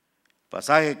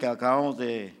Pasaje que acabamos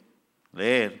de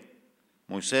leer,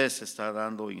 Moisés está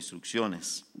dando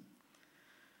instrucciones.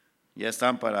 Ya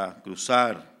están para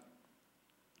cruzar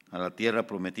a la tierra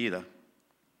prometida.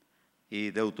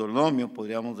 Y Deuteronomio,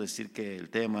 podríamos decir que el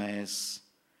tema es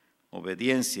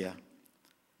obediencia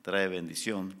trae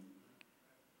bendición,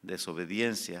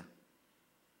 desobediencia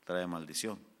trae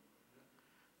maldición.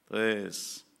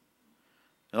 Entonces,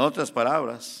 en otras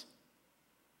palabras,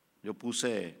 yo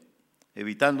puse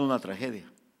evitando una tragedia.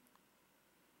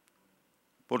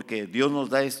 Porque Dios nos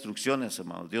da instrucciones,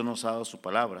 hermanos. Dios nos ha dado su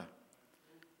palabra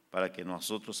para que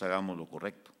nosotros hagamos lo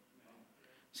correcto.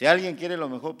 Si alguien quiere lo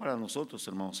mejor para nosotros,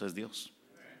 hermanos, es Dios.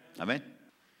 Amén.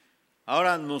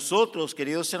 Ahora nosotros,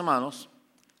 queridos hermanos,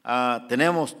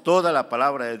 tenemos toda la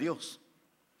palabra de Dios.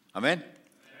 Amén.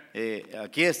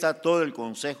 Aquí está todo el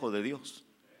consejo de Dios.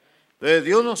 Entonces,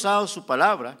 Dios nos ha dado su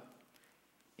palabra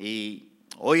y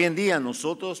hoy en día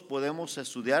nosotros podemos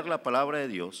estudiar la palabra de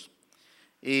Dios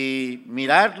y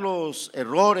mirar los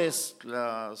errores,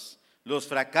 los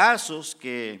fracasos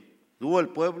que tuvo el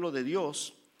pueblo de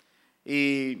Dios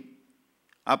y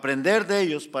aprender de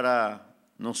ellos para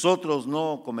nosotros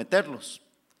no cometerlos.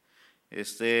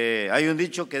 Hay un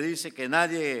dicho que dice que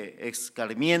nadie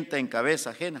escarmienta en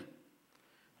cabeza ajena.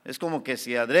 Es como que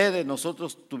si adrede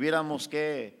nosotros tuviéramos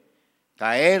que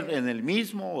caer en el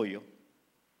mismo hoyo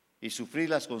y sufrir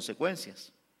las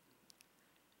consecuencias.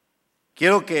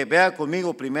 Quiero que vea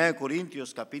conmigo 1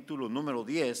 Corintios capítulo número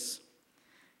 10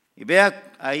 y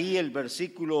vea ahí el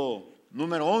versículo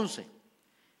número 11.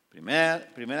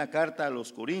 Primera carta a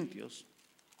los Corintios,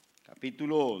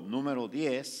 capítulo número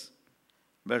 10,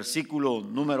 versículo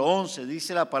número 11,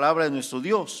 dice la palabra de nuestro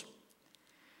Dios.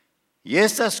 Y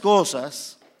estas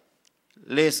cosas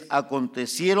les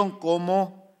acontecieron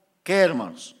como, ¿qué,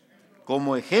 hermanos?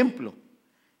 Como ejemplo.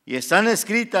 Y están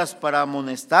escritas para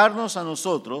amonestarnos a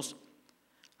nosotros,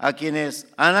 a quienes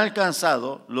han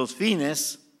alcanzado los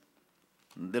fines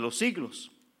de los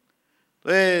siglos.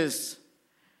 Entonces,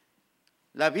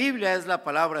 la Biblia es la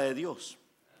palabra de Dios.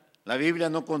 La Biblia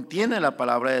no contiene la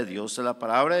palabra de Dios, es la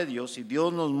palabra de Dios. Y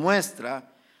Dios nos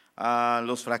muestra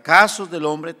los fracasos del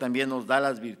hombre, también nos da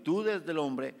las virtudes del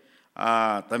hombre,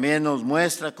 también nos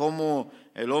muestra cómo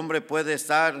el hombre puede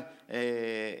estar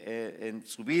en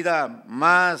su vida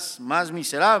más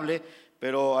miserable,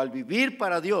 pero al vivir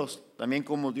para Dios, también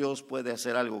cómo Dios puede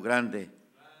hacer algo grande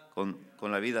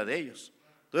con la vida de ellos.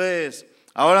 Entonces,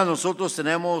 ahora nosotros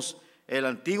tenemos el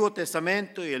Antiguo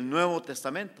Testamento y el Nuevo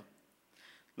Testamento.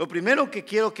 Lo primero que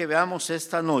quiero que veamos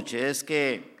esta noche es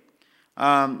que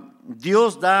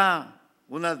Dios da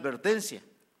una advertencia.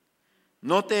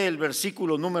 Note el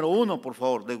versículo número 1, por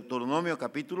favor, Deuteronomio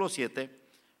capítulo 7,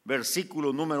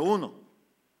 versículo número 1.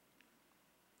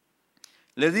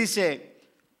 Le dice: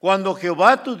 cuando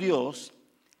Jehová tu Dios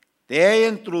te haya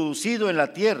introducido en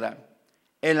la tierra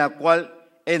en la cual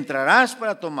entrarás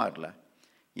para tomarla,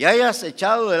 y hayas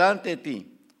echado delante de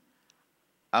ti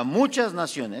a muchas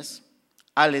naciones,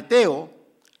 al Eteo,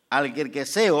 al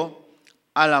Gergeseo,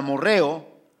 al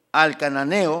Amorreo, al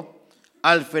Cananeo,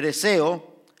 al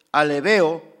Fereceo, al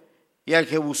Heveo y al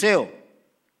Jebuseo.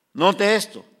 Note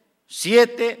esto: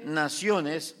 7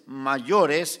 naciones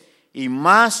mayores y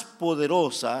más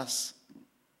poderosas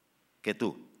que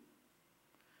tú.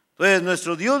 Entonces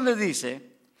nuestro Dios le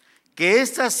dice que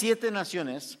estas 7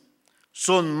 naciones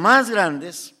son más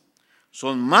grandes,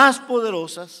 son más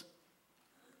poderosas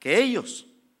que ellos.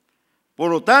 Por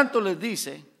lo tanto, les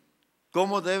dice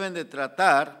cómo deben de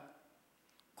tratar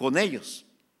con ellos.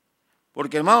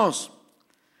 Porque, hermanos,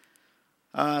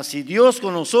 si Dios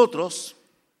con nosotros,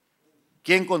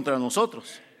 ¿quién contra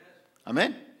nosotros?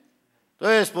 Amén.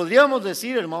 Entonces, podríamos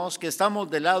decir, hermanos, que estamos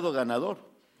del lado ganador.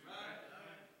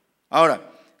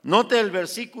 Ahora, note el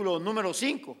versículo número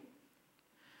 5.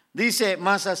 Dice: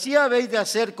 mas así habéis de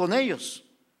hacer con ellos.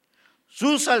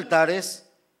 Sus altares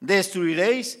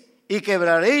destruiréis y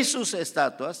quebraréis sus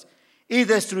estatuas y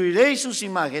destruiréis sus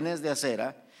imágenes de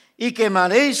acera y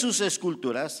quemaréis sus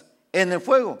esculturas en el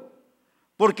fuego,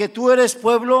 porque tú eres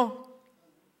pueblo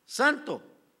santo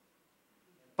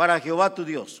para Jehová tu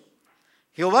Dios.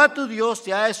 Jehová tu Dios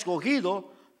te ha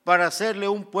escogido para hacerle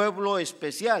un pueblo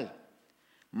especial,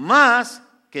 más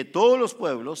que todos los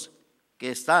pueblos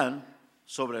que están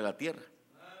sobre la tierra.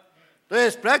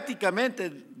 Entonces, prácticamente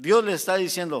Dios le está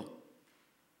diciendo: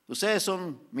 ustedes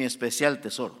son mi especial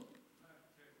tesoro.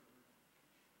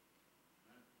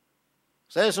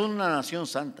 Ustedes son una nación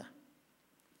santa.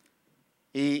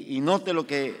 Y note lo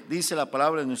que dice la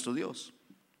palabra de nuestro Dios.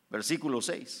 Versículo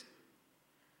 6.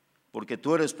 Porque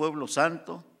tú eres pueblo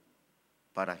santo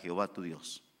para Jehová tu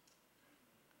Dios.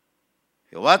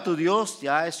 Jehová tu Dios te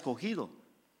ha escogido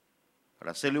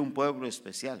para hacerle un pueblo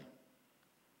especial,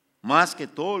 más que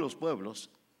todos los pueblos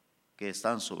que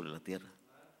están sobre la tierra.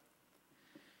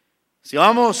 Si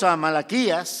vamos a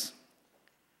Malaquías,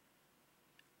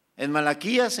 en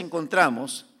Malaquías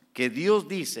encontramos que Dios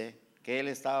dice que Él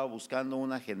estaba buscando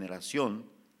una generación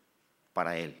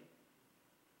para Él.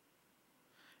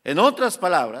 En otras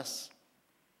palabras,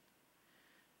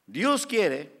 Dios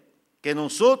quiere que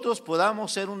nosotros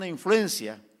podamos ser una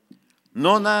influencia,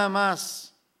 no nada más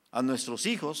a nuestros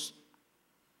hijos,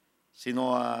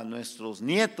 sino a nuestros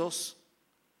nietos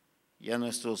y a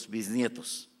nuestros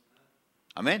bisnietos.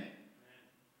 Amén.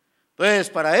 Entonces,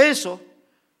 para eso,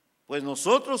 pues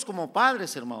nosotros como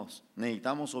padres, hermanos,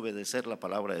 necesitamos obedecer la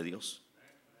palabra de Dios.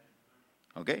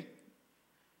 ¿Ok?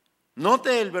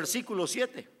 Note el versículo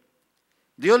 7.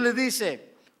 Dios le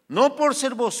dice: no por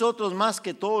ser vosotros más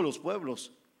que todos los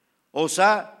pueblos, os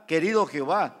ha querido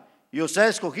Jehová y os ha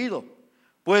escogido,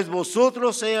 pues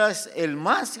vosotros erais el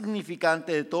más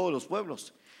significante de todos los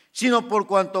pueblos, sino por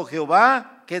cuanto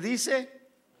Jehová, ¿qué dice?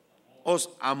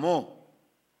 Os amó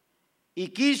y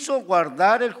quiso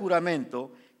guardar el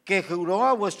juramento que juró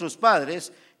a vuestros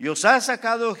padres, y os ha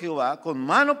sacado Jehová con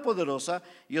mano poderosa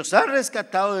y os ha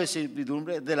rescatado de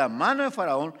servidumbre de la mano de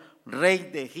Faraón, rey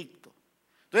de Egipto.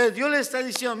 Entonces Dios le está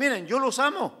diciendo: miren, yo los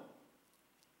amo.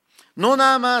 No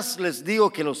nada más les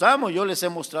digo que los amo, yo les he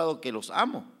mostrado que los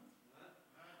amo.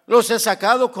 Los he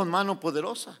sacado con mano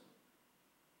poderosa.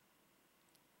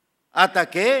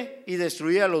 Ataqué y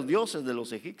destruí a los dioses de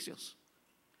los egipcios.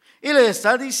 Y le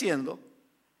está diciendo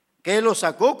que Él los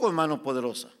sacó con mano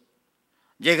poderosa.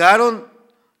 Llegaron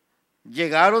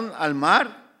al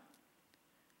mar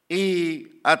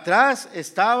y atrás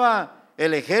estaba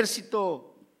el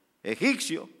ejército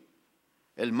egipcio,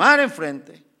 el mar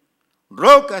enfrente,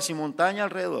 rocas y montaña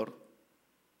alrededor.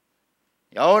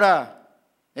 Y ahora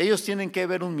ellos tienen que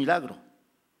ver un milagro.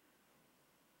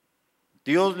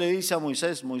 Dios le dice a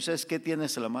Moisés: Moisés, ¿qué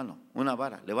tienes en la mano? Una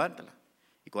vara, levántala.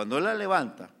 Y cuando él la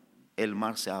levanta, el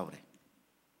mar se abre.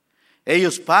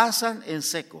 Ellos pasan en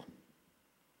seco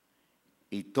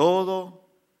y todo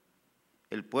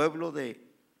el pueblo de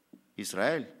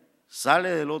Israel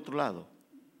sale del otro lado,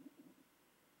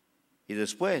 y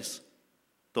después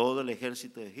todo el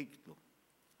ejército de Egipto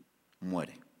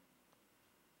muere.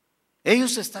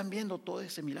 Ellos están viendo todo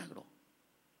ese milagro.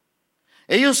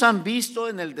 Ellos han visto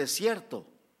en el desierto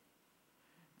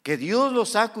que Dios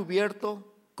los ha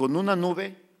cubierto con una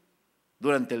nube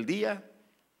durante el día,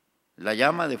 la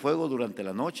llama de fuego durante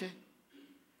la noche.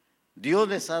 Dios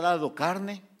les ha dado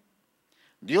carne,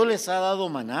 Dios les ha dado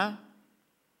maná.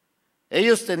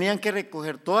 Ellos tenían que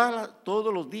recoger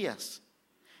todos los días.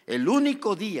 El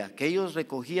único día que ellos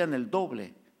recogían el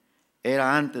doble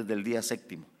era antes del día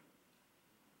séptimo.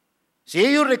 Si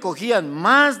ellos recogían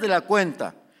más de la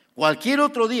cuenta cualquier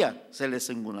otro día, se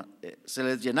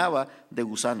les llenaba de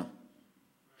gusano.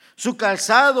 Su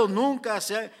calzado nunca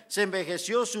se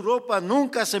envejeció, su ropa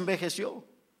nunca se envejeció.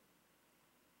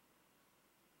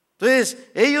 Entonces,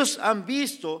 ellos han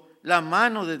visto la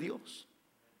mano de Dios.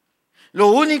 Lo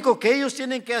único que ellos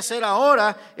tienen que hacer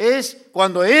ahora es,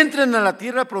 cuando entren a la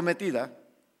tierra prometida,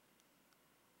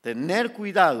 tener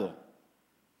cuidado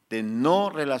de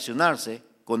no relacionarse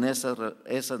con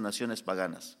esas naciones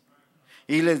paganas.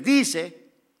 Y les dice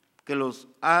que los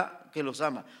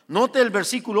ama. Note el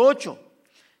versículo 8.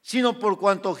 Sino por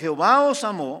cuanto Jehová os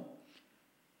amó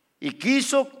y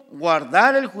quiso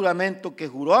guardar el juramento que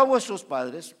juró a vuestros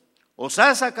padres, os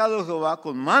ha sacado Jehová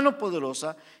con mano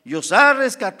poderosa y os ha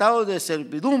rescatado de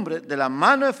servidumbre de la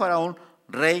mano de Faraón,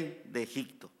 rey de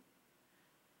Egipto.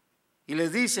 Y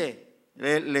les dice: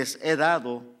 les he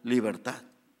dado libertad.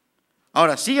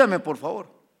 Ahora síganme, por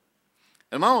favor.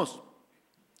 Hermanos,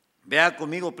 vea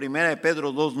conmigo 1 de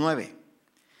Pedro 2:9.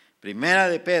 1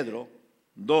 de Pedro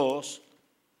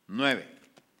 2:9.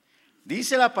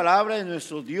 Dice la palabra de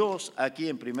nuestro Dios aquí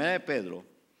en 1 de Pedro,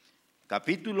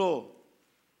 capítulo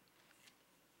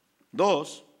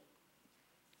 2,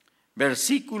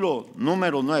 versículo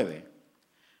número 9.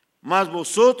 Mas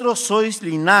vosotros sois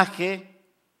linaje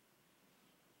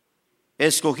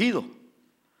escogido,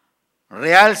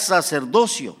 real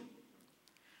sacerdocio,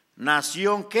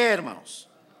 nación, ¿qué, hermanos?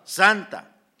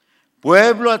 Santa,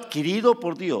 pueblo adquirido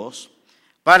por Dios,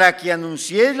 para que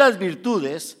anunciéis las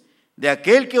virtudes de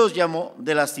aquel que os llamó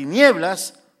de las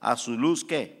tinieblas a su luz,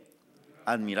 ¿qué?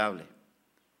 Admirable.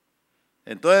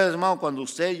 Entonces, hermano, cuando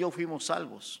usted y yo fuimos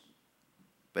salvos,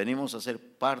 venimos a ser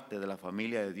parte de la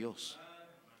familia de Dios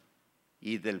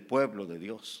y del pueblo de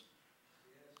Dios.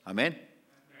 Amén.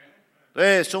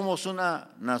 Entonces, somos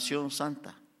una nación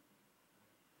santa.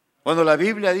 Cuando la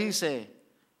Biblia dice,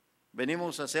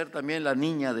 venimos a ser también la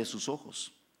niña de sus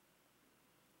ojos.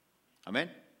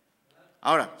 Amén.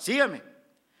 Ahora, sígame.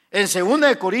 En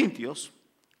 2 Corintios,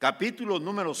 capítulo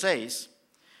número 6,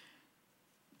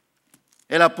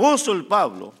 el apóstol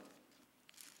Pablo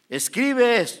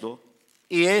escribe esto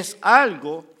y es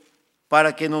algo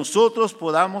para que nosotros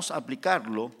podamos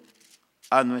aplicarlo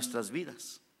a nuestras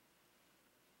vidas.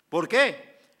 ¿Por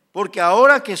qué? Porque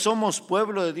ahora que somos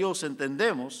pueblo de Dios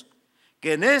entendemos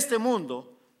que en este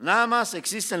mundo nada más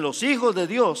existen los hijos de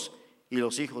Dios y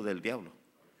los hijos del diablo.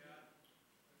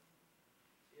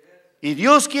 Y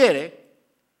Dios quiere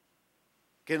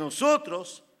que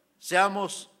nosotros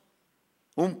seamos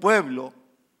un pueblo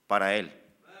para Él.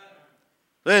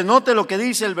 Entonces, note lo que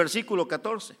dice el versículo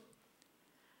 14.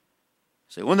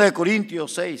 2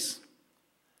 Corintios 6.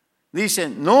 Dice,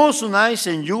 no os unáis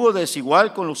en yugo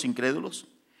desigual con los incrédulos,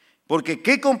 porque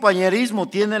 ¿qué compañerismo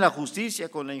tiene la justicia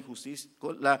con la injusticia?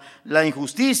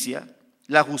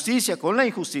 La justicia con la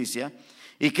injusticia.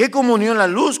 ¿Y qué comunión la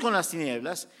luz con las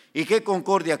tinieblas? ¿Y qué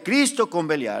concordia Cristo con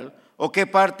Belial? ¿O qué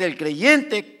parte el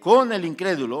creyente con el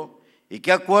incrédulo? ¿Y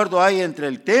qué acuerdo hay entre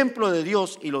el templo de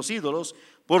Dios y los ídolos?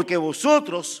 Porque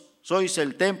vosotros sois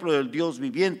el templo del Dios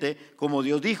viviente, como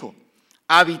Dios dijo.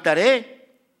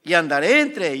 Habitaré y andaré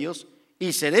entre ellos,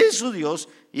 y seré su Dios,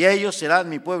 y ellos serán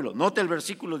mi pueblo. Note el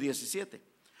versículo 17.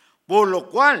 Por lo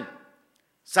cual,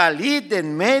 salid de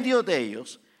en medio de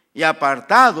ellos, y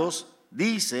apartados,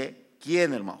 dice,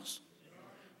 ¿quién, hermanos?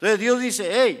 Entonces Dios dice,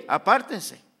 hey,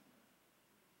 apártense.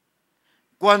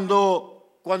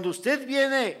 Cuando usted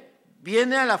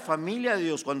viene a la familia de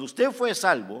Dios, cuando usted fue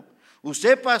salvo,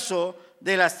 usted pasó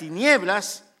de las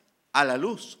tinieblas a la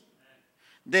luz,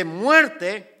 de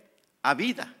muerte a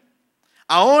vida.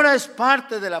 Ahora es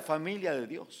parte de la familia de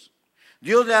Dios.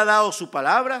 Dios le ha dado su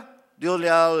palabra, Dios le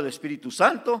ha dado el Espíritu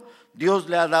Santo, Dios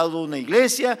le ha dado una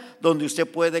iglesia donde usted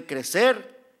puede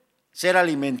crecer, ser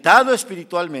alimentado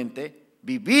espiritualmente,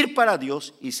 vivir para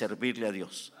Dios y servirle a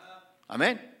Dios.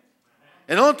 Amén.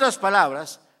 En otras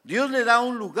palabras, Dios le da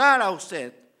un lugar a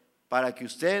usted para que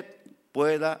usted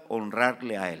pueda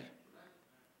honrarle a Él.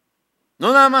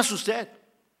 No nada más usted,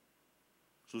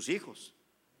 sus hijos,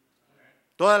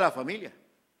 toda la familia.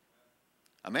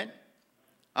 Amén.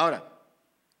 Ahora,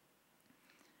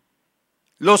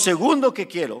 lo segundo que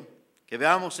quiero que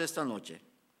veamos esta noche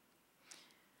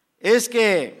es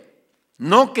que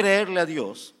no creerle a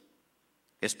Dios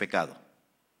es pecado.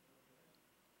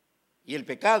 Y el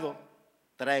pecado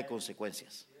trae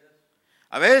consecuencias.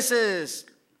 A veces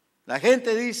la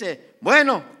gente dice,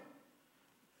 bueno,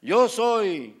 yo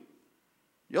soy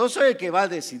el que va a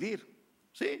decidir.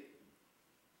 Sí,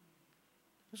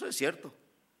 eso es cierto.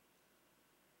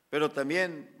 Pero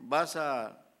también vas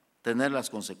a tener las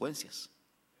consecuencias.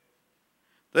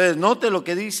 Entonces, note lo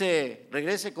que dice,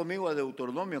 regrese conmigo a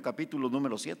Deuteronomio capítulo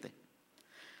número 7.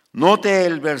 Note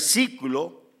el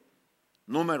versículo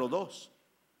número 2.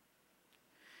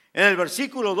 En el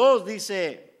versículo 2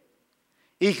 dice,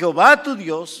 y Jehová tu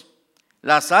Dios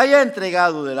las haya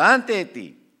entregado delante de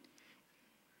ti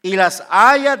y las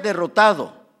haya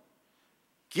derrotado.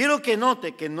 Quiero que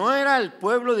note que no era el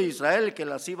pueblo de Israel el que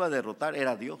las iba a derrotar,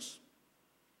 era Dios.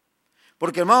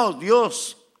 Porque, hermanos,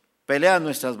 Dios pelea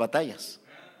nuestras batallas.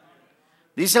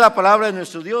 Dice la palabra de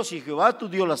nuestro Dios, y Jehová tu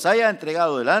Dios las haya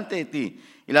entregado delante de ti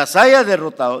y las haya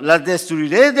derrotado, las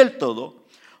destruiré del todo.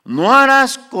 No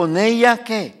harás con ella,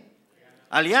 ¿qué?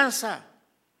 Alianza.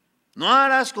 No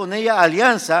harás con ella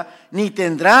alianza, ni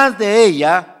tendrás de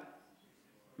ella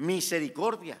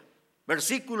misericordia.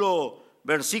 Versículo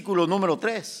número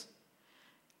 3.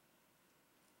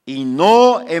 Y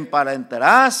no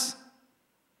emparentarás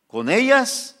con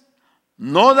ellas,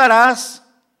 no darás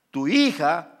tu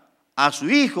hija a su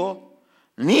hijo,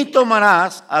 ni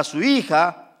tomarás a su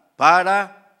hija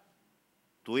para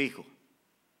tu hijo.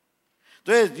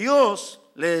 Entonces Dios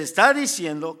les está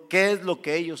diciendo qué es lo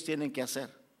que ellos tienen que hacer.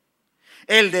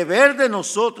 El deber de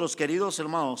nosotros, queridos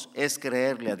hermanos, es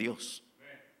creerle a Dios.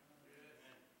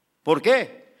 ¿Por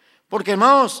qué? Porque,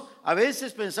 hermanos, a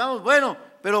veces pensamos, bueno,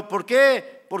 pero ¿por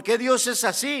qué Dios es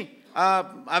así?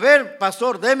 A ver,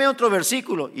 pastor, deme otro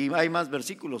versículo. Y hay más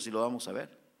versículos y lo vamos a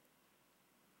ver.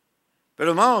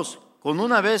 Pero, hermanos, con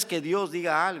una vez que Dios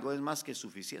diga algo es más que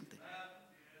suficiente.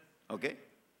 ¿Ok?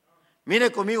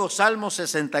 Mire conmigo Salmo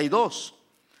 62.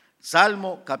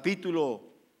 Salmo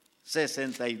capítulo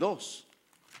 62.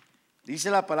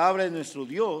 Dice la palabra de nuestro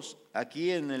Dios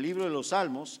aquí en el libro de los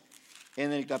Salmos,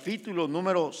 en el capítulo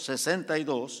número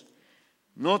 62.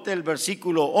 Note el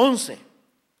versículo 11.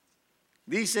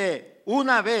 Dice,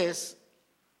 una vez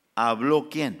habló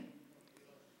 ¿quién?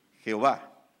 Jehová.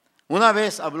 Una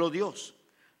vez habló Dios.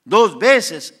 2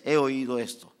 veces he oído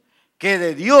esto, que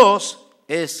de Dios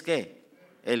es ¿qué?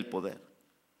 El poder.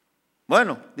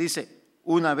 Bueno, dice,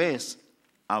 una vez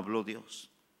habló Dios.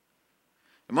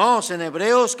 Hermanos, en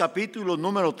Hebreos capítulo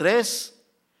número 3,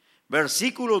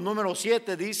 versículo número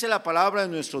 7, dice la palabra de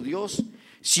nuestro Dios: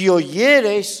 si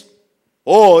oyereis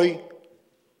hoy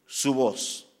su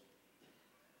voz.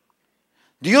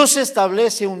 Dios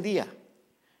establece un día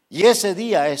y ese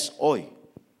día es hoy.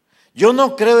 Yo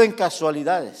no creo en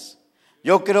casualidades.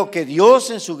 Yo creo que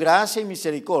Dios en su gracia y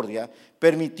misericordia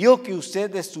permitió que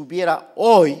usted estuviera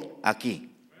hoy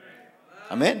aquí.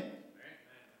 Amén.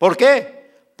 ¿Por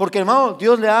qué? Porque, hermano,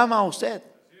 Dios le ama a usted.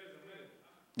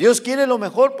 Dios quiere lo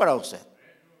mejor para usted.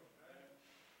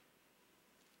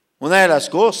 Una de las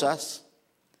cosas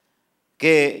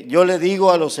que yo le digo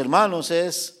a los hermanos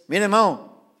es: mire,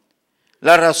 hermano,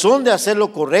 la razón de hacer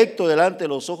lo correcto delante de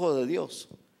los ojos de Dios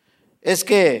es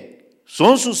que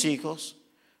son sus hijos,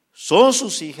 son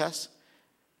sus hijas,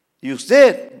 y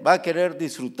usted va a querer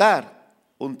disfrutar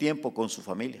un tiempo con su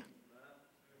familia.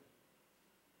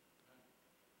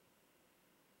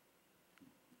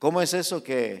 ¿Cómo es eso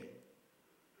que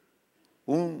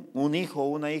un hijo o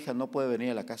una hija no puede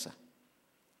venir a la casa?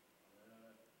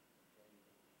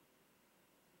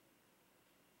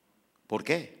 ¿Por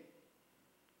qué?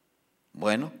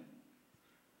 Bueno,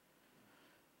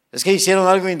 es que hicieron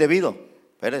algo indebido.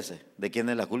 Espérese, ¿de quién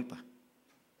es la culpa?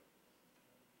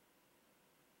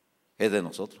 Es de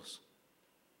nosotros.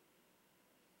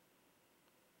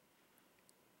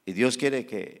 Y Dios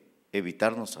quiere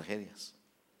evitarnos tragedias.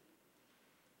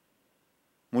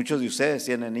 Muchos de ustedes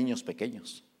tienen niños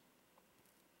pequeños.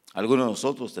 Algunos de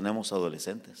nosotros tenemos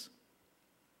adolescentes.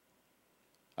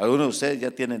 Algunos de ustedes ya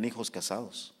tienen hijos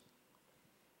casados.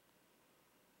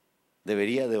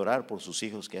 Debería de orar por sus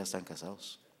hijos que ya están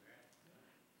casados.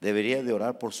 Debería de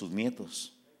orar por sus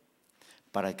nietos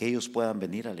para que ellos puedan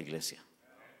venir a la iglesia,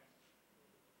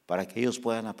 para que ellos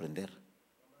puedan aprender,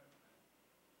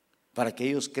 para que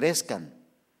ellos crezcan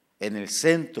en el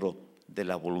centro de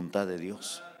la voluntad de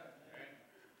Dios.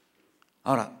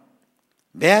 Ahora,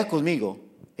 vea conmigo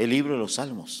el libro de los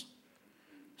Salmos.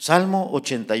 Salmo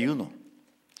 81.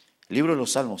 Libro de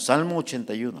los Salmos, Salmo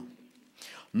 81.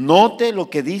 Note lo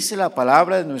que dice la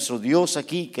palabra de nuestro Dios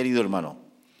aquí, querido hermano.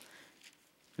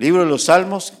 Libro de los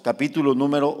Salmos, capítulo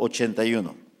número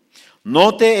 81.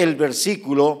 Note el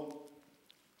versículo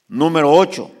número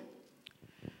 8.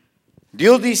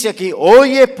 Dios dice aquí: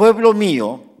 oye, pueblo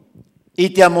mío, y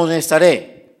te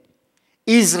amonestaré.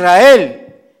 Israel,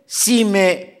 si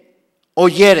me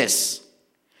oyeres,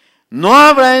 no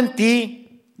habrá en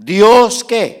ti Dios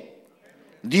 ¿qué?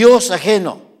 Dios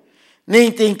ajeno,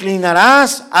 ni te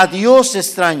inclinarás a Dios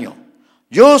extraño.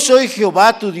 Yo soy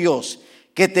Jehová tu Dios,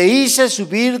 que te hice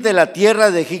subir de la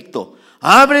tierra de Egipto.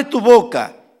 Abre tu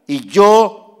boca y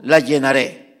yo la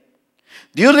llenaré.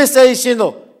 Dios le está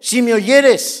diciendo: si me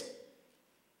oyeres,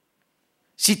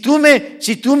 si tú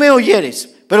me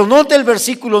oyeres. Pero note el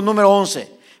versículo número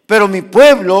 11. Pero mi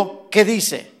pueblo, ¿qué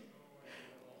dice?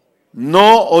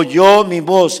 No oyó mi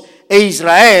voz, e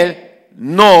Israel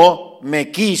no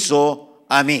me quiso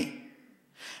a mí.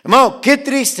 Hermano, qué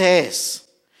triste es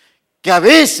que a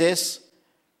veces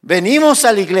venimos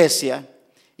a la iglesia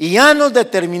y ya nos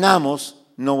determinamos: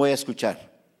 no voy a escuchar.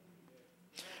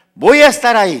 Voy a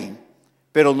estar ahí,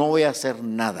 pero no voy a hacer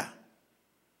nada.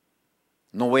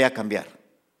 No voy a cambiar.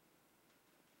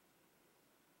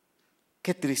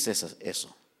 Qué triste es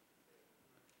eso.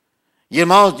 Y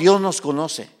hermanos, Dios nos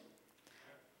conoce.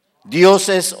 Dios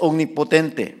es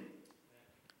omnipotente.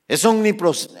 Es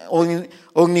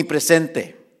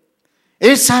omnipresente.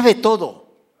 Él sabe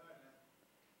todo.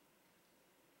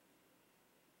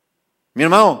 Mi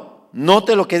hermano,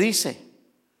 note lo que dice.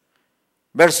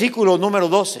 Versículo número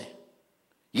 12.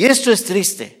 Y esto es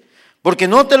triste, porque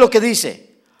note lo que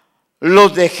dice: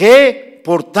 los dejé,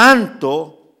 por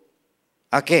tanto,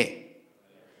 ¿a qué?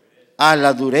 A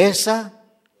la dureza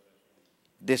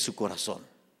de su corazón.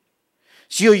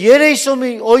 Si oyereis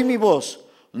hoy mi voz,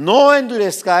 no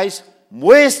endurezcáis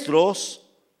vuestros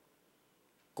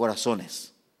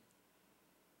corazones.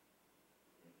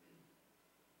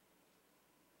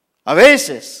 A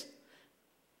veces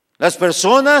las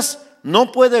personas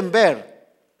no pueden ver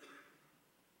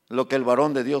lo que el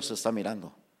varón de Dios está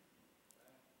mirando.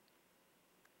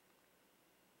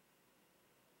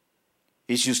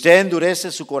 Y si usted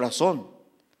endurece su corazón,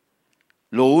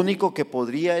 lo único que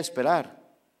podría esperar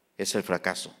es el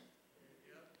fracaso.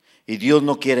 Y Dios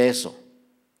no quiere eso.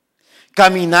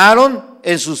 Caminaron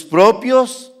en sus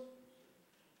propios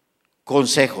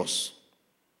consejos.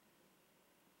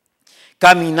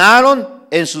 Caminaron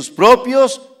en sus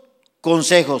propios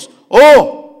consejos.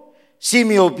 Oh, si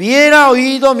me hubiera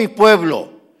oído mi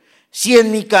pueblo, si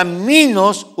en mis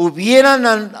caminos hubieran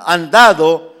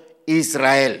andado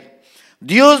Israel.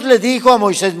 Dios le dijo a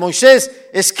Moisés: Moisés,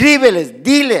 escríbeles,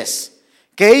 diles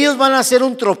que ellos van a ser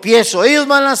un tropiezo, ellos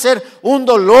van a ser un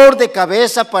dolor de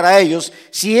cabeza para ellos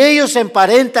si ellos se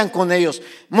emparentan con ellos.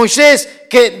 Moisés,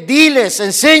 que diles,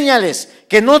 enséñales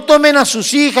que no tomen a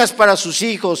sus hijas para sus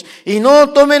hijos y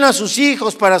no tomen a sus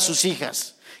hijos para sus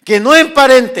hijas, que no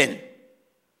emparenten.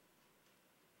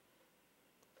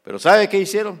 Pero ¿sabe qué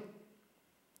hicieron?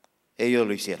 Ellos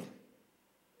lo hicieron.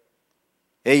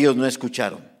 Ellos no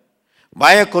escucharon.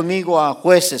 Vaya conmigo a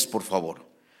Jueces, por favor,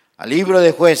 al libro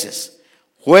de Jueces.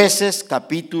 Jueces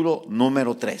capítulo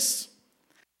número 3.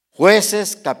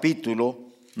 Jueces capítulo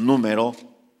número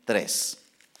 3.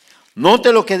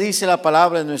 Note lo que dice la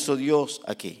palabra de nuestro Dios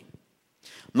aquí.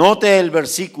 Note el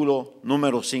versículo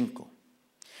número 5.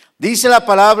 Dice la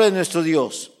palabra de nuestro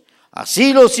Dios: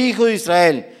 así los hijos de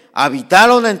Israel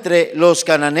habitaron entre los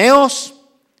cananeos,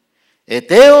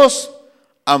 heteos,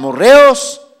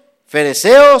 amorreos,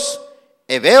 fereceos,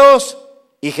 heveos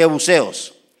y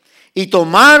jebuseos. Y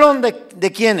tomaron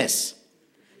de ¿quiénes?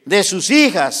 De sus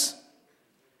hijas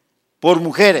por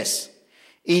mujeres.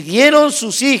 Y dieron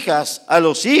sus hijas a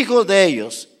los hijos de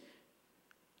ellos.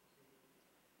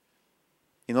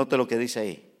 Y note lo que dice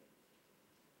ahí.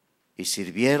 Y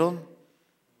sirvieron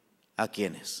 ¿a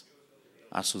quiénes?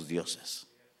 A sus dioses.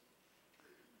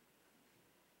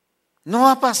 No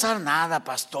va a pasar nada,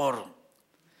 pastor.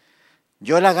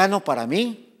 Yo la gano para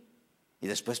mí y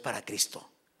después para Cristo.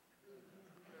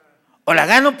 O la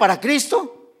gano para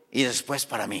Cristo y después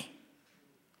para mí.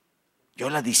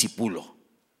 Yo la disipulo.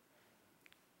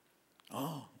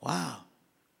 Oh, wow.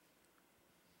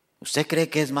 ¿Usted cree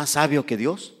que es más sabio que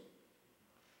Dios?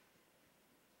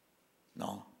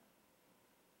 No.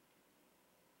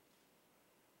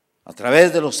 A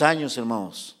través de los años,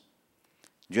 hermanos,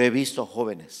 yo he visto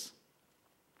jóvenes.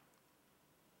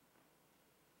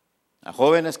 A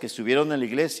jóvenes que estuvieron en la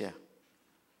iglesia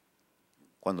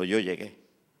cuando yo llegué,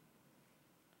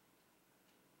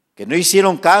 que no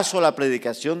hicieron caso a la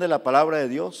predicación de la palabra de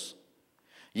Dios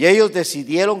y ellos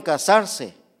decidieron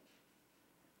casarse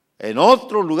en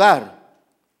otro lugar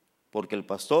porque el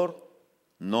pastor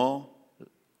no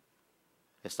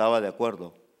estaba de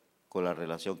acuerdo con la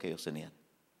relación que ellos tenían.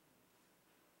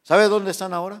 ¿Sabe dónde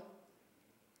están ahora?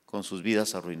 Con sus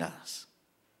vidas arruinadas,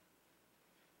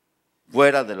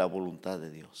 fuera de la voluntad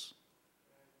de Dios.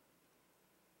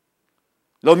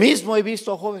 Lo mismo he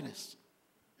visto a jóvenes.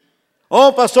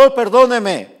 Oh, pastor,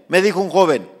 perdóneme, me dijo un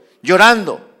joven,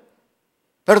 llorando.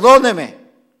 Perdóneme,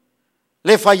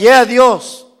 le fallé a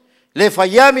Dios, le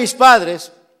fallé a mis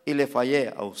padres y le fallé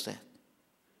a usted.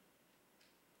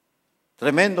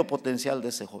 Tremendo potencial de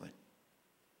ese joven.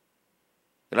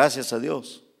 Gracias a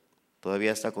Dios,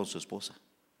 todavía está con su esposa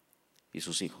y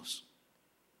sus hijos.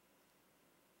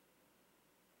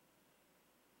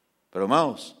 Pero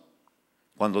hermanos,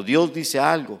 cuando Dios dice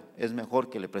algo, es mejor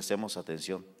que le prestemos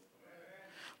atención.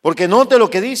 Porque note lo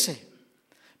que dice.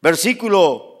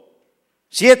 Versículo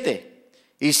 7.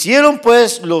 Hicieron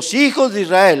pues los hijos de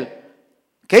Israel.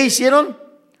 ¿Qué hicieron?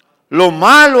 Lo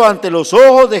malo ante los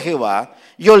ojos de Jehová.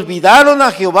 Y olvidaron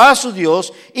a Jehová su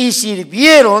Dios. Y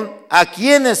sirvieron a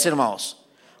quienes, hermanos,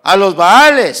 a los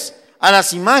Baales, a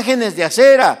las imágenes de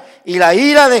acera. Y la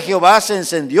ira de Jehová se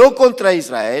encendió contra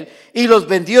Israel y los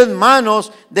vendió en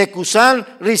manos de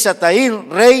Cusán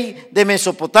Risataín, rey de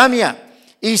Mesopotamia.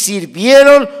 Y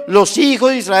sirvieron los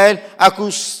hijos de Israel a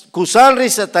Cusán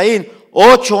Risataín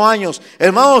 8 años.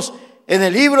 Hermanos, en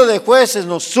el libro de Jueces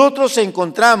nosotros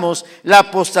encontramos la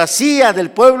apostasía del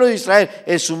pueblo de Israel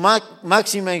en su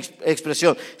máxima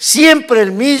expresión. Siempre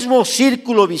el mismo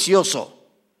círculo vicioso.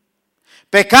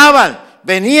 Pecaban,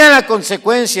 venía la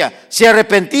consecuencia, se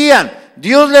arrepentían.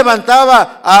 Dios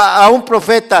levantaba a un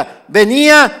profeta,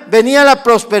 venía la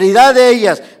prosperidad de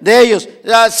ellos,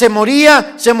 se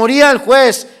moría el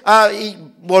juez, y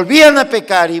volvían a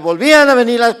pecar y volvían a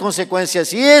venir las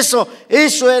consecuencias. Y eso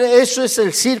es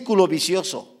el círculo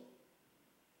vicioso.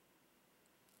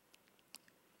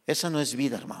 Esa no es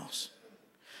vida, hermanos.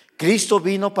 Cristo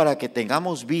vino para que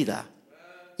tengamos vida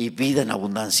y vida en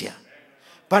abundancia,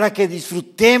 para que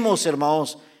disfrutemos,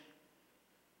 hermanos,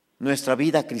 nuestra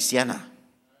vida cristiana,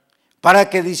 para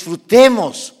que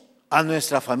disfrutemos a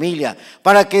nuestra familia,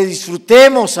 para que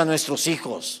disfrutemos a nuestros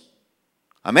hijos.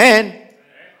 Amén.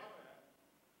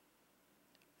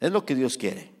 Es lo que Dios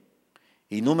quiere.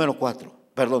 Y número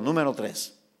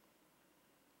 3.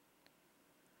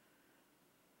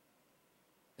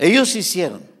 Ellos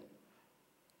hicieron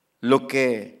lo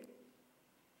que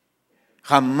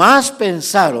jamás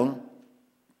pensaron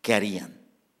que harían.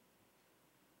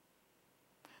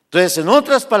 Entonces, en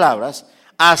otras palabras,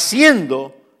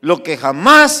 haciendo lo que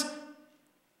jamás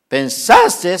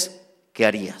pensaste que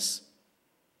harías.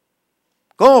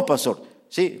 ¿Cómo, pastor?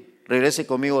 Sí, regrese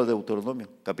conmigo a Deuteronomio,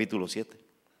 capítulo 7.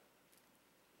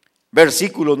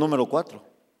 Versículo número 4.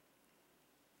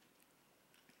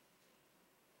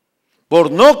 Por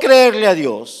no creerle a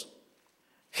Dios,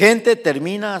 gente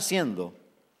termina haciendo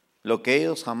lo que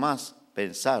ellos jamás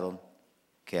pensaron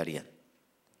que harían.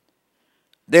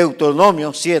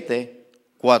 Deuteronomio 7,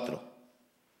 4.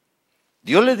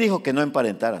 Dios les dijo que no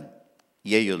emparentaran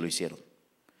y ellos lo hicieron.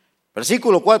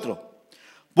 Versículo 4.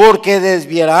 Porque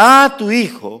desviará a tu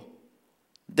hijo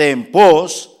de en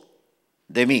pos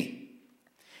de mí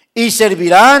y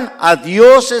servirán a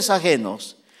dioses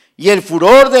ajenos y el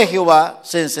furor de Jehová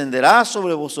se encenderá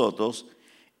sobre vosotros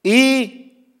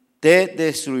y te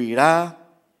destruirá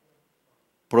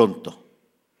pronto.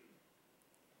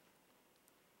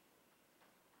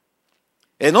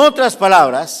 En otras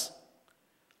palabras,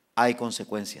 hay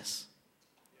consecuencias.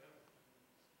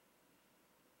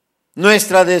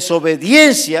 Nuestra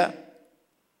desobediencia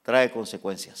trae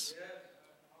consecuencias.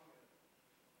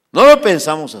 No lo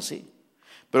pensamos así.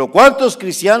 Pero ¿cuántos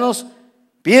cristianos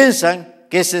piensan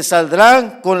que se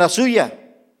saldrán con la suya?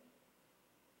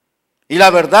 Y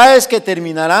la verdad es que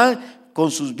terminarán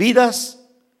con sus vidas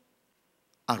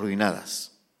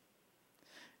arruinadas.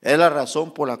 Es la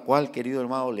razón por la cual, querido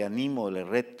hermano, le animo, le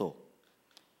reto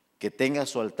que tenga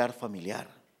su altar familiar,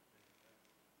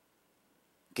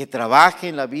 que trabaje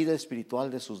en la vida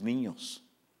espiritual de sus niños,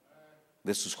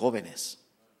 de sus jóvenes.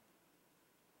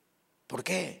 ¿Por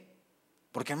qué?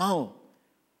 Porque, hermano,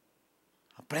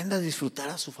 aprenda a disfrutar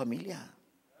a su familia.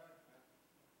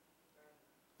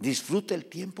 Disfrute el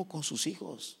tiempo con sus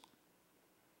hijos.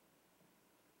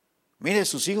 Mire,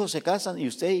 sus hijos se casan y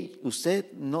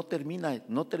usted no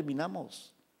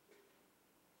terminamos.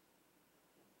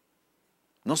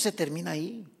 No se termina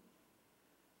ahí.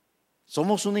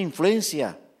 Somos una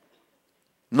influencia.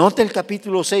 Note el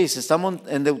capítulo 6, estamos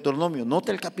en Deuteronomio,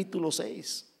 note el capítulo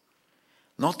 6.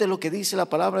 Note lo que dice la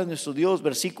palabra de nuestro Dios,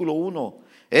 versículo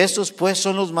 1. Estos pues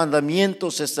son los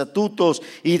mandamientos, estatutos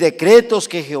y decretos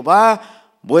que Jehová,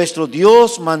 vuestro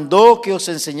Dios, mandó que os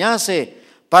enseñase,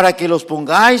 para que los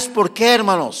pongáis, ¿por qué,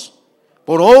 hermanos?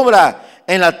 Por obra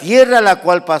en la tierra a la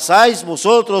cual pasáis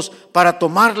vosotros para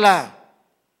tomarla.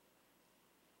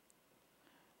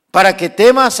 Para que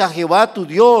temas a Jehová tu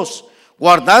Dios,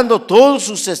 guardando todos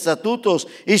sus estatutos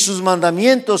y sus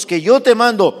mandamientos que yo te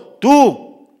mando,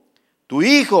 tú, tu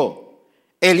hijo,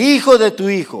 el hijo de tu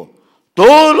hijo,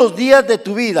 todos los días de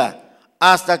tu vida,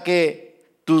 hasta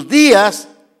que tus días,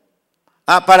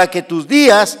 para que tus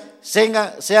días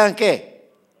sean ¿qué?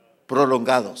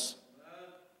 Prolongados.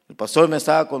 El pastor me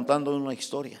estaba contando una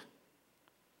historia.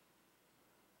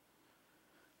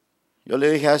 Yo le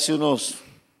dije hace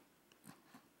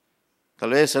tal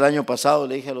vez el año pasado,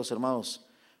 le dije a los hermanos,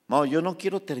 yo no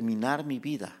quiero terminar mi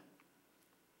vida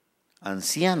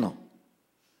anciano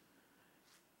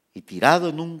y tirado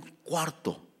en un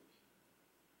cuarto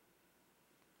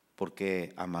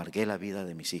porque amargué la vida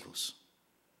de mis hijos,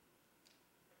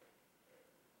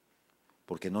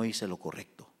 porque no hice lo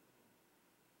correcto.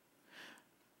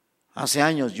 Hace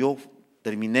años yo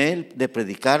terminé de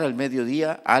predicar al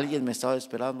mediodía, alguien me estaba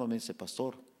esperando, me dice,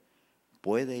 pastor,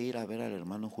 ¿puede ir a ver al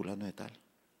hermano Julano de tal?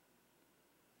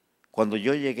 Cuando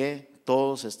yo llegué,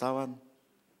 todos estaban,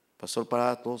 pastor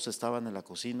Parada, todos estaban en la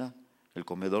cocina, el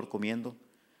comedor comiendo,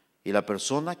 y la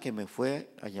persona que me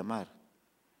fue a llamar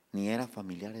ni era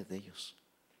familiares de ellos.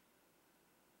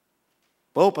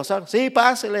 ¿Puedo pasar? Sí,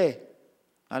 pásele.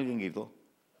 Alguien gritó.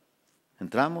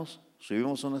 Entramos,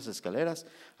 subimos unas escaleras,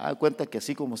 da cuenta que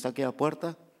así como está aquella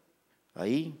puerta,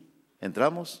 ahí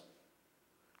entramos,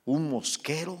 un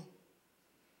mosquero,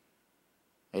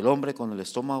 el hombre con el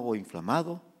estómago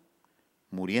inflamado,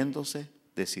 muriéndose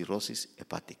de cirrosis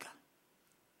hepática.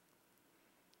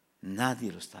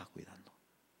 Nadie lo estaba cuidando.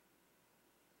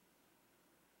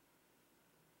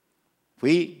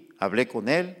 Fui, hablé con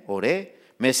él, oré,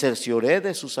 me cercioré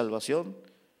de su salvación,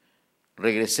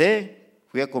 regresé,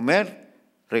 fui a comer,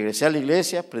 regresé a la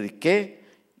iglesia, prediqué,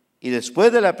 y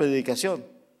después de la predicación,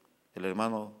 el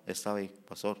hermano estaba ahí,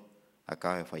 pastor,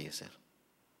 acaba de fallecer.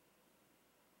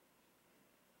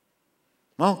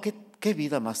 No, qué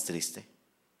vida más triste.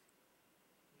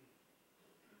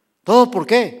 ¿Todo por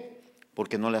qué?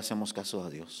 Porque no le hacemos caso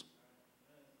a Dios.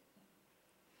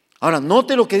 Ahora,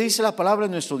 note lo que dice la palabra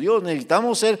de nuestro Dios.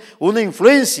 Necesitamos ser una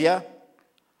influencia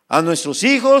a nuestros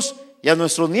hijos y a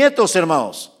nuestros nietos,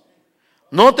 hermanos.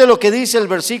 Note lo que dice el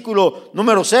versículo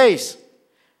número 6.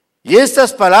 Y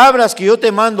estas palabras que yo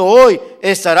te mando hoy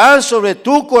estarán sobre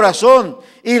tu corazón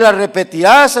y las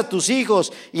repetirás a tus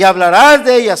hijos y hablarás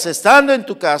de ellas estando en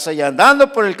tu casa y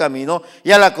andando por el camino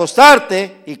y al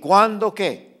acostarte y cuando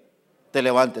 ¿qué? Te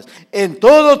levantes. En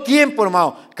todo tiempo,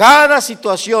 hermano, cada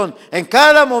situación, en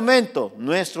cada momento,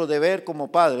 nuestro deber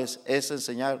como padres es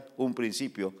enseñar un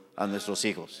principio a nuestros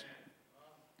hijos.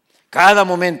 Cada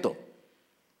momento,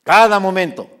 cada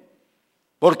momento.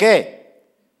 ¿Por qué?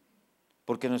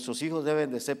 Porque nuestros hijos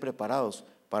deben de ser preparados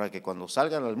para que cuando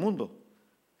salgan al mundo,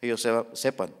 ellos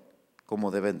sepan cómo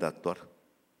deben de actuar.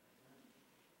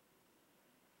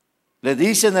 Le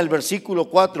dice en el versículo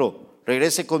 4,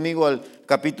 regrese conmigo al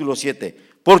capítulo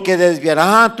 7, porque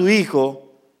desviará a tu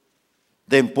hijo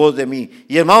de en pos de mí.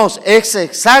 Y hermanos, es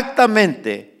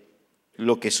exactamente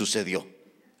lo que sucedió.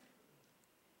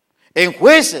 En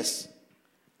Jueces,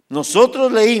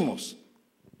 nosotros leímos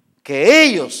que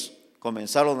ellos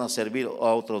comenzaron a servir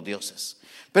a otros dioses.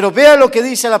 Pero vea lo que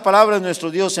dice la palabra de nuestro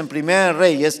Dios en Primera de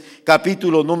Reyes,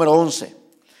 capítulo número 11.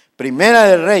 Primera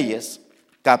de Reyes,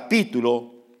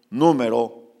 capítulo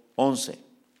número 11.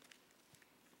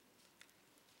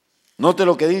 Note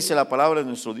lo que dice la palabra de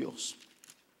nuestro Dios.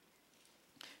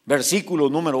 Versículo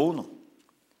número 1.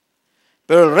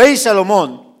 Pero el rey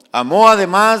Salomón amó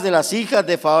además de las hijas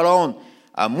de Faraón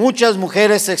a muchas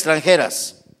mujeres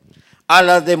extranjeras, a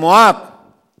las de Moab,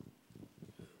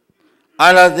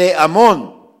 a las de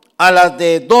Amón, a las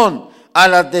de Edom, a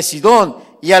las de Sidón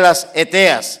y a las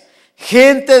Eteas,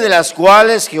 gente de las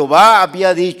cuales Jehová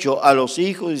había dicho a los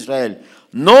hijos de Israel: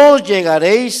 no os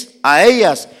llegaréis a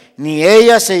ellas, ni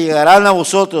ellas se llegarán a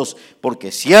vosotros,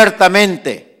 porque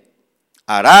ciertamente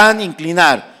harán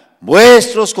inclinar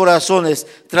vuestros corazones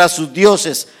tras sus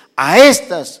dioses. A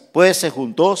estas pues se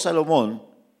juntó Salomón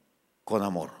con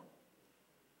amor.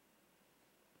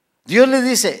 Dios le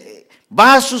dice: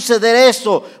 va a suceder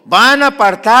esto, van a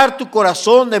apartar tu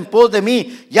corazón de en pos de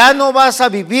mí, ya no vas a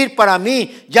vivir para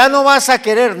mí, ya no vas a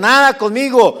querer nada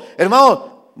conmigo.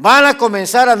 Hermano, van a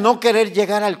comenzar a no querer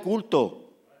llegar al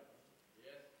culto,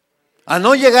 a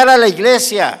no llegar a la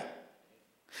iglesia.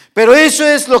 Pero eso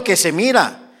es lo que se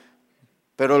mira.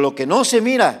 Pero lo que no se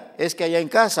mira es que allá en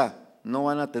casa no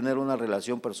van a tener una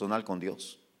relación personal con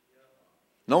Dios.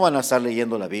 No van a estar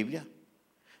leyendo la Biblia,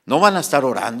 no van a estar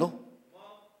orando.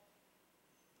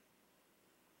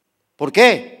 ¿Por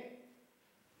qué?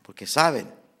 Porque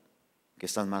saben que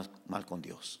están mal con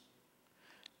Dios.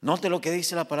 Note lo que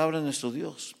dice la palabra de nuestro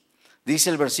Dios.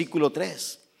 Dice el versículo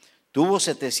 3: tuvo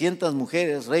 700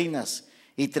 mujeres reinas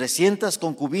y 300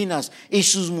 concubinas, y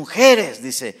sus mujeres,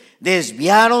 dice,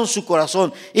 desviaron su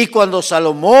corazón. Y cuando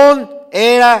Salomón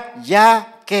era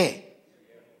ya, ¿qué?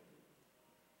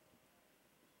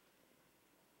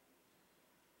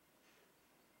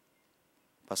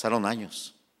 Pasaron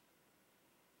años.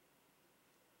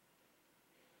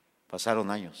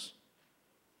 Pasaron años.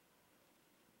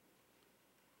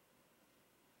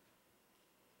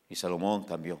 Y Salomón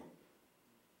cambió.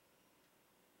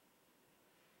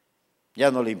 Ya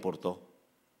no le importó.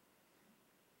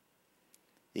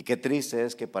 Y qué triste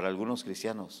es que para algunos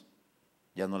cristianos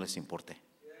ya no les importe.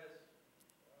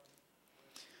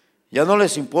 Ya no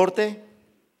les importe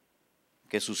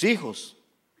que sus hijos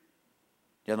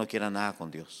ya no quieran nada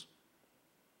con Dios.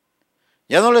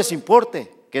 Ya no les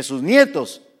importe que sus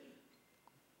nietos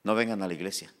no vengan a la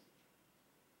iglesia.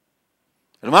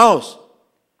 Hermanos,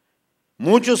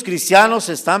 muchos cristianos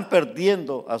están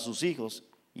perdiendo a sus hijos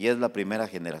y es la primera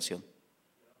generación.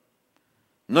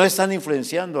 No están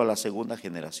influenciando a la segunda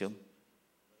generación.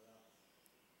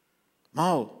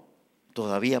 No,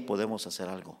 todavía podemos hacer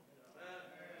algo.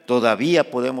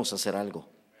 Todavía podemos hacer algo.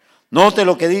 Note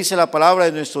lo que dice la palabra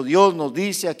de nuestro Dios. Nos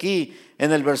dice aquí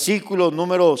en el versículo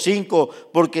número 5: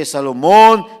 porque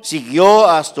Salomón siguió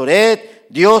a Astoret,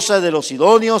 diosa de los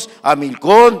sidonios, a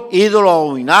Milcón, ídolo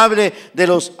abominable de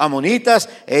los amonitas,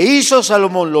 e hizo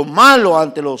Salomón lo malo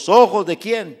ante los ojos ¿de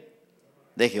quién?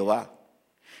 De Jehová.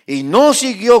 Y no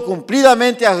siguió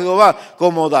cumplidamente a Jehová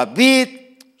como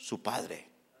David, su padre.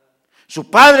 Su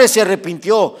padre se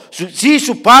arrepintió. Sí,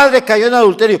 su padre cayó en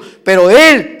adulterio, pero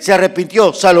él se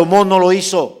arrepintió. Salomón no lo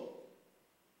hizo.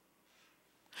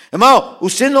 Hermano,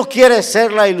 usted no quiere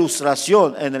ser la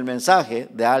ilustración en el mensaje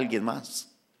de alguien más.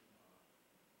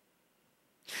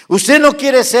 Usted no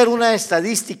quiere ser una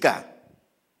estadística.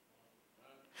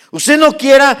 Usted no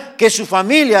quiera que su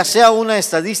familia sea una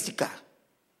estadística.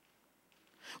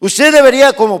 Usted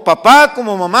debería, como papá,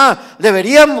 como mamá,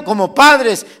 deberíamos, como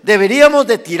padres, deberíamos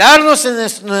de tirarnos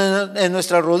en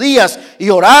nuestras rodillas y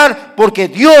orar porque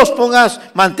Dios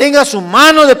mantenga su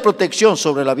mano de protección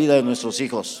sobre la vida de nuestros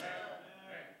hijos,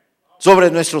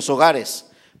 sobre nuestros hogares.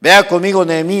 Vea conmigo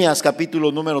Nehemías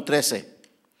capítulo número 13.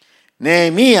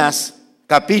 Nehemías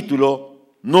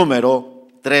capítulo número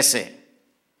 13.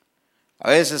 A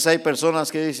veces hay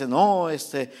personas que dicen, no,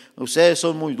 ustedes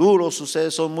son muy duros,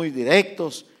 ustedes son muy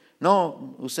directos.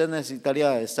 No, usted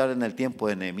necesitaría estar en el tiempo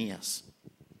de Nehemías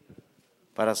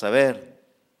para saber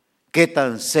qué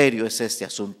tan serio es este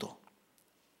asunto.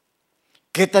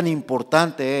 Qué tan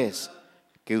importante es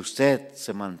que usted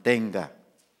se mantenga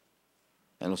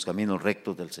en los caminos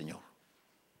rectos del Señor.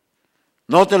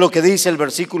 Note lo que dice el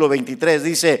versículo 23.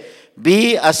 Dice,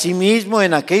 vi asimismo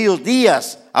en aquellos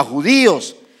días a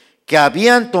judíos que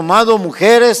habían tomado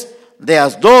mujeres de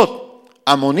Asdod,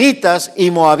 amonitas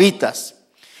y moabitas.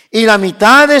 Y la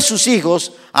mitad de sus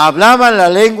hijos hablaban la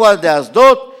lengua de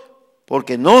Asdod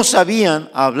porque no sabían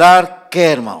hablar,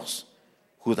 ¿qué, hermanos?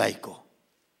 Judaico.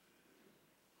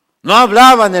 No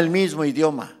hablaban el mismo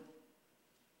idioma.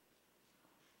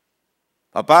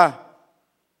 Papá,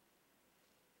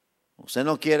 usted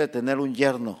no quiere tener un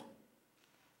yerno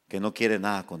que no quiere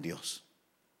nada con Dios.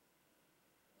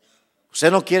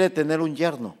 Usted no quiere tener un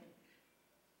yerno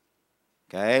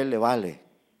que a él le vale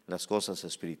las cosas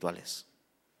espirituales.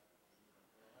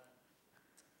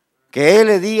 Que él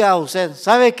le diga a usted,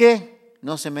 ¿sabe qué?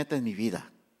 No se meta en mi vida.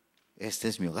 Este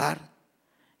es mi hogar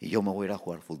y yo me voy a ir a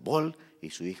jugar fútbol y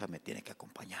su hija me tiene que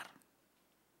acompañar.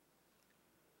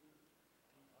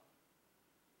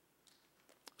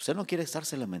 Usted no quiere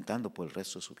estarse lamentando por el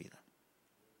resto de su vida.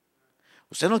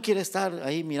 Usted no quiere estar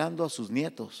ahí mirando a sus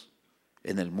nietos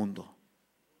en el mundo.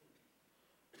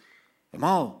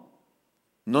 Hermano,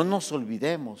 no nos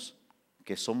olvidemos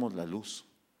que somos la luz.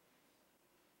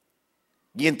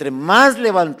 Y entre más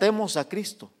levantemos a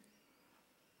Cristo,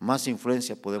 más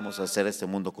influencia podemos hacer a este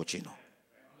mundo cochino.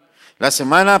 La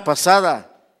semana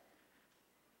pasada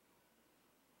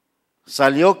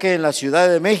salió que en la Ciudad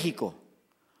de México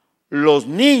los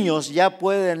niños ya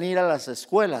pueden ir a las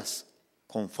escuelas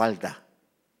con falda.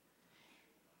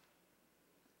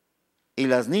 Y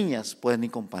las niñas pueden ir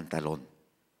con pantalón.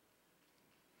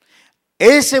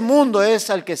 Ese mundo es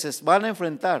al que se van a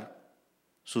enfrentar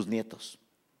sus nietos.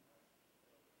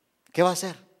 ¿Qué va a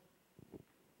hacer?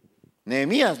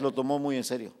 Nehemías lo tomó muy en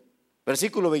serio.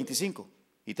 Versículo 25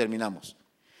 y terminamos.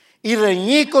 Y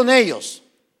reñí con ellos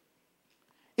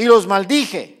y los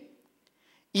maldije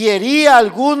y herí a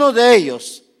algunos de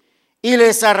ellos y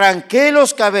les arranqué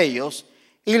los cabellos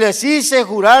y les hice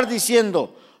jurar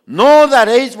diciendo, no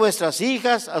daréis vuestras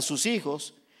hijas a sus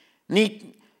hijos,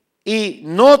 y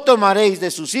no tomaréis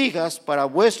de sus hijas para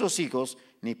vuestros hijos,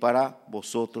 ni para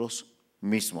vosotros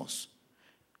mismos.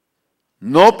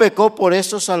 ¿No pecó por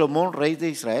eso Salomón, rey de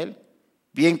Israel?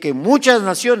 Bien que en muchas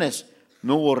naciones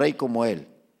no hubo rey como él,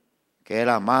 que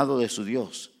era amado de su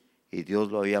Dios, y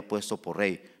Dios lo había puesto por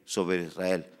rey sobre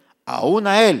Israel. Aún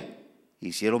a él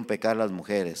hicieron pecar las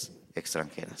mujeres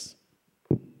extranjeras.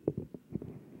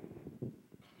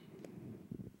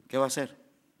 ¿Qué va a hacer?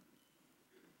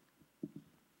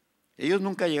 Ellos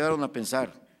nunca llegaron a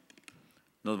pensar,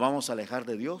 nos vamos a alejar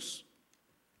de Dios,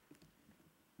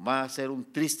 va a ser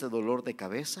un triste dolor de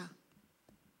cabeza,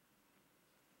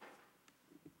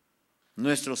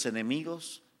 nuestros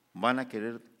enemigos van a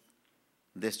querer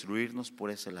destruirnos por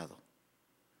ese lado.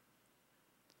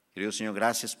 Querido Señor,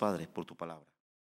 gracias, Padre, por tu palabra.